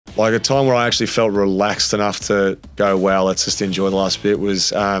Like a time where I actually felt relaxed enough to go, wow, let's just enjoy the last bit was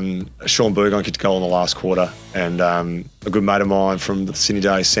Sean Burgon kicked a goal in the last quarter. And a good mate of mine from the Sydney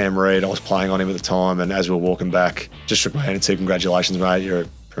days, Sam Reid, I was playing on him at the time. And as we were walking back, just shook my hand and said, congratulations, mate, you're a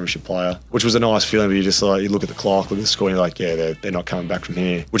premiership player, which was a nice feeling. But you just like, you look at the clock, look at the score, and you're like, yeah, they're not coming back from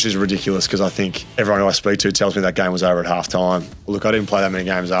here, which is ridiculous because I think everyone I speak to tells me that game was over at halftime. Look, I didn't play that many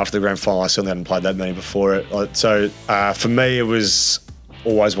games after the grand final. I certainly hadn't played that many before it. So for me, it was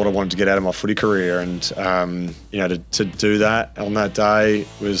always what I wanted to get out of my footy career, and to do that on that day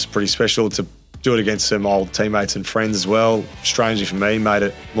was pretty special. To do it against some old teammates and friends as well, strangely for me, made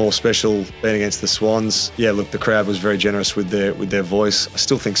it more special being against the Swans. Yeah, look, the crowd was very generous with their voice. I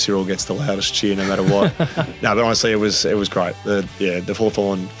still think Cyril gets the loudest cheer no matter what. No, but honestly, it was great. The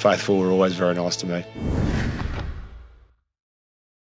Hawthorn faithful were always very nice to me.